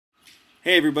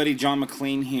Hey everybody, John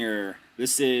McClain here.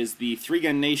 This is the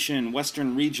 3-Gun Nation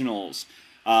Western Regionals.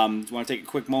 I want to take a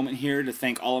quick moment here to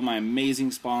thank all of my amazing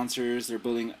sponsors. They're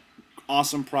building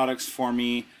awesome products for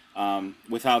me.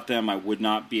 Without them, I would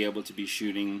not be able to be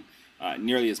shooting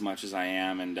nearly as much as I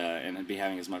am and be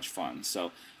having as much fun.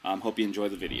 So, hope you enjoy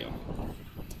the video.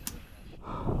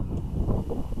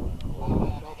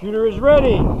 Shooter is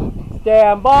ready.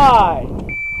 Stand by.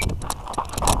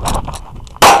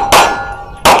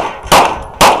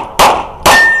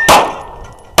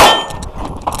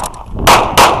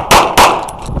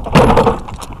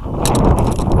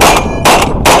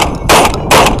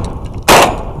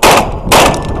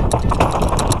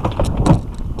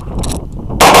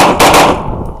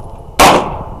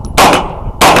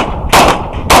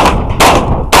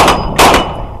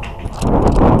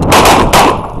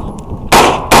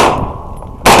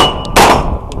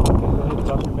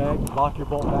 Lock your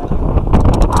bolt back.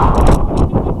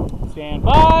 Stand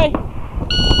by.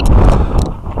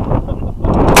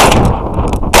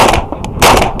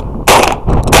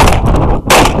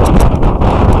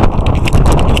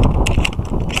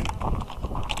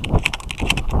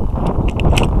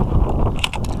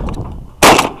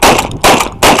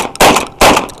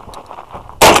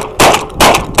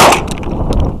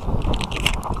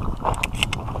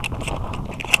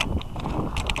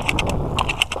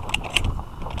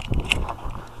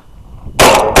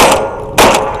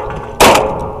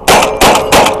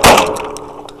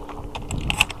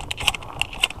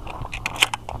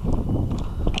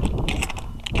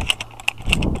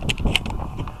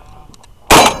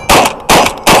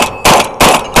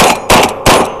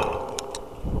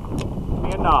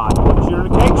 Nod. Shooter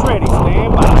takes ready.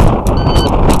 Stand by.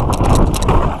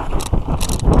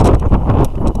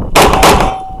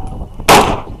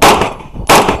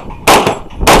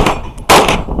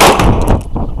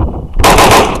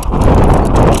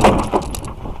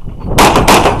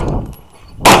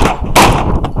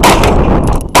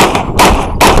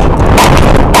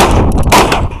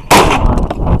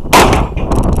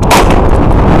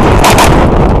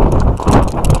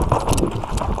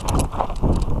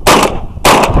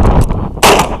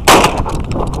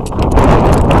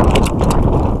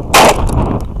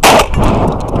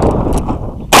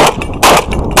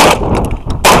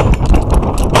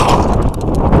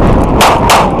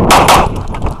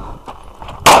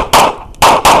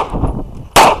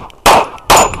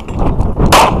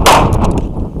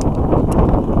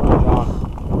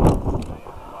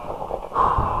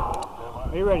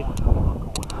 Are you ready?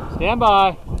 Stand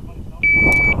by.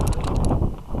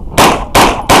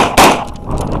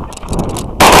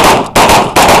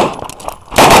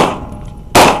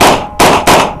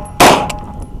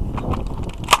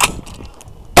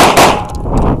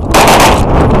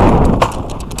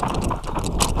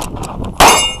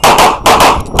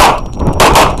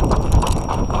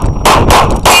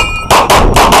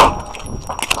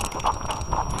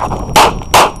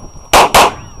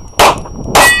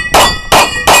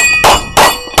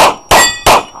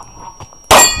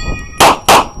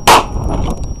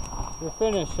 You're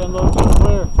finished. Unload to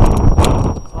clear.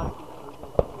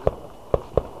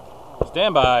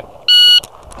 Stand by.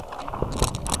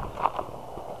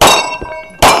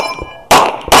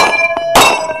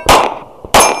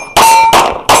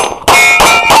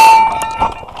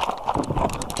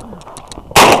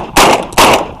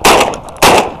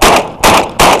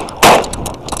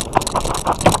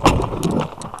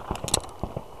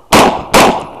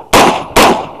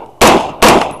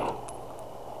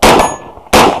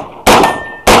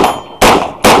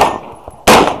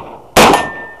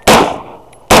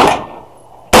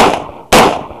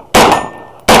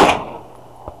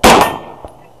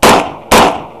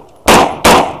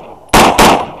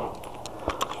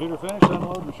 Shooter finished,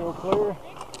 unload, and show clear.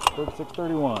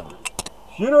 3631.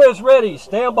 Shooter is ready.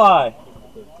 Stand by.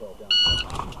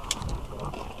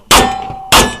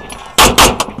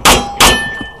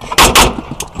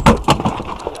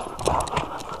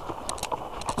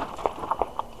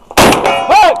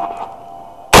 Hey!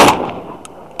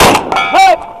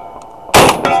 Hey!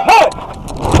 Hey!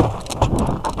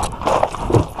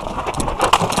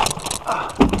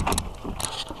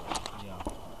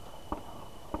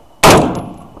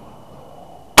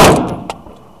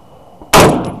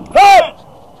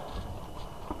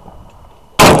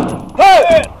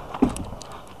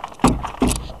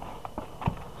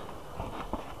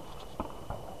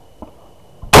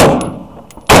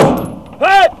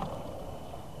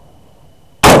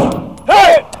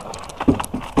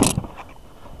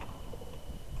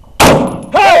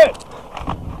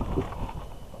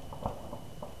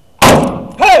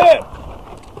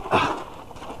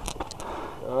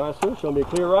 Alright, sir, show me a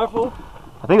clear rifle.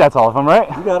 think that's all of them, right?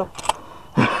 You got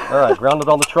them. All right, grounded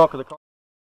on the trunk of the car.